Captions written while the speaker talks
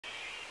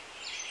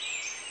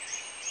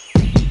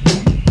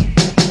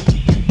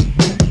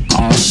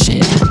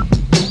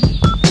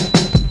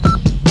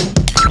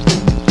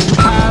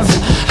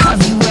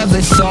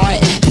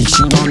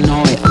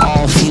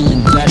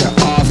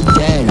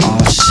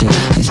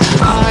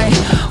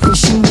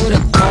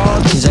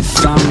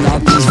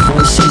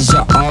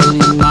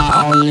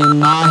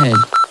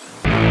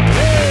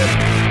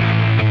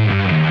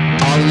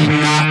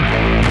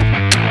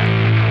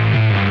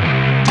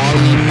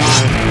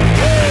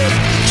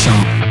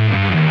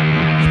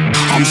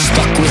I'm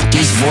stuck with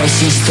these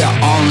voices, they're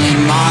all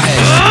in my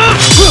head.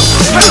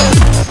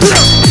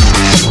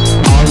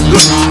 All in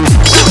my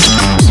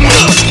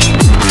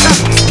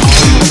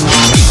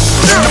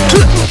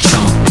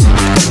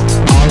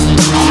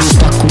I'm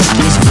stuck with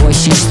these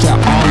voices, they're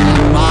all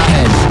in my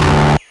head.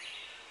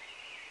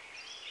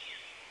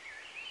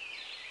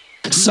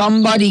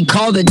 Somebody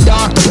call the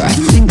doctor, I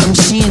think I'm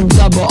seeing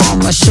double. On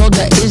my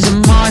shoulder is a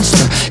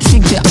monster,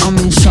 think that I'm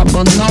in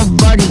trouble.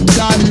 Nobody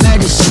got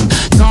medicine,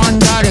 no one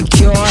got a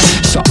cure,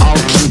 so I'll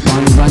keep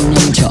on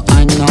running till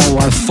I know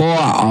what for.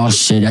 Oh,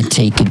 should I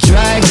take a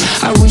drag?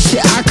 I wish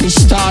that I could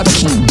stop.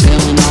 Keep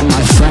bailing on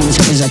my friends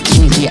cause I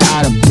can't get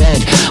out of bed.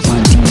 My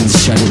demons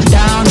shut it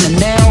down and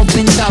they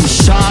opened up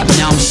shop.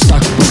 Now I'm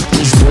stuck with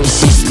these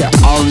voices, they're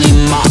all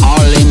in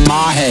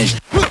my head.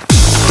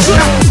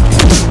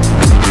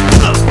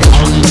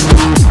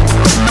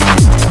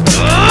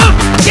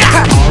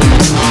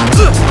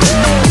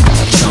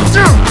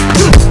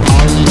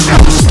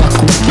 I'm stuck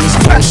with these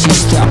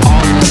voices, they're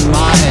all in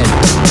my head.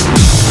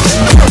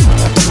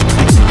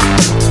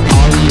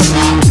 All in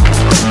my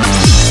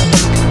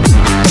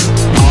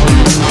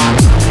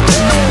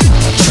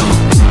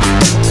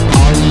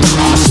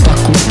I'm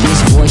stuck with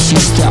these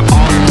voices, they're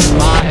all in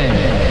my head.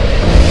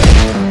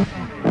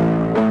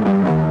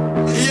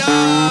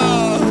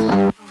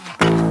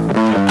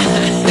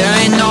 There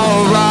ain't no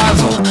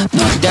arrival,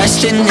 no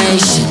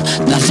destination.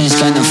 Nothing's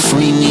gonna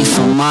free me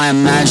from my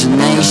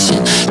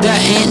imagination. There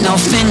ain't no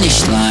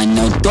finish line,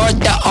 no door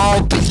to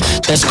open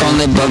that's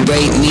gonna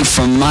liberate me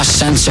from my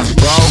sense of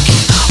broken.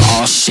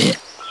 Oh shit.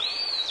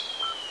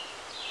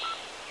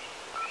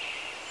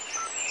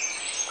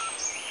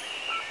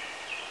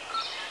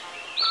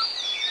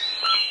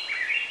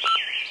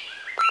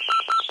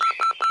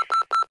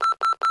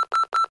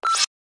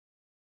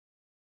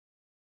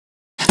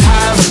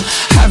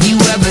 Have you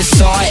ever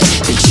thought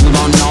that you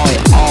don't know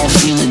it all,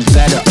 feeling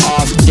better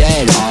off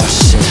dead? Oh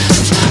shit.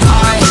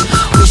 I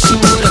wish you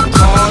would've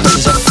called,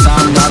 cause I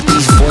found out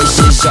these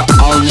voices are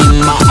all in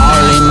my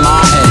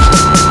head.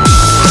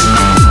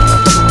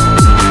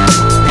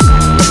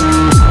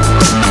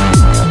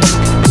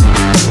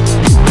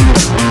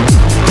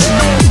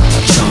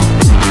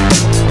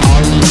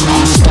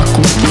 I'm stuck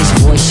with these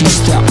voices,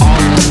 they're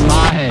all in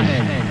my head.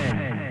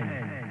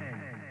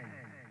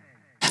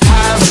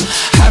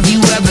 Have you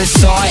ever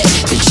thought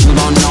that you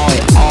don't know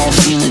it all,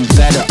 feeling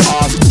better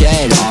off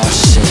dead? Oh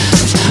shit.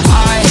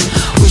 I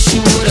wish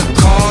you would've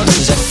called,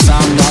 cause I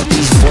found out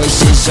these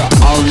voices are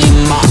all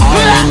in my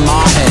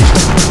head.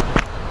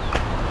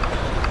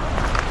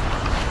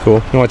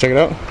 Cool. You wanna check it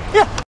out?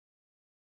 Yeah.